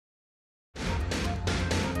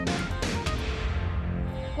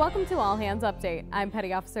Welcome to All Hands Update. I'm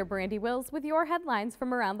Petty Officer Brandy Wills with your headlines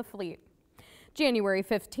from around the fleet. January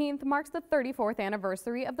 15th marks the 34th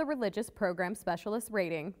anniversary of the Religious Program Specialist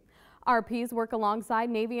rating. RPs work alongside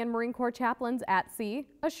Navy and Marine Corps chaplains at sea,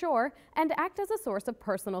 ashore, and act as a source of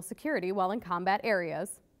personal security while in combat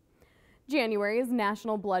areas. January is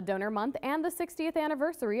National Blood Donor Month and the 60th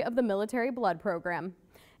anniversary of the Military Blood Program.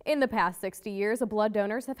 In the past 60 years, blood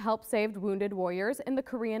donors have helped save wounded warriors in the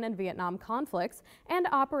Korean and Vietnam conflicts and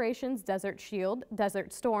Operations Desert Shield,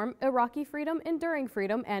 Desert Storm, Iraqi Freedom, Enduring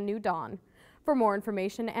Freedom, and New Dawn. For more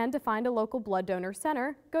information and to find a local blood donor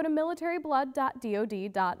center, go to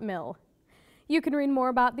militaryblood.dod.mil. You can read more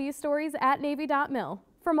about these stories at navy.mil.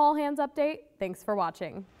 From All Hands Update, thanks for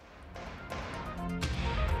watching.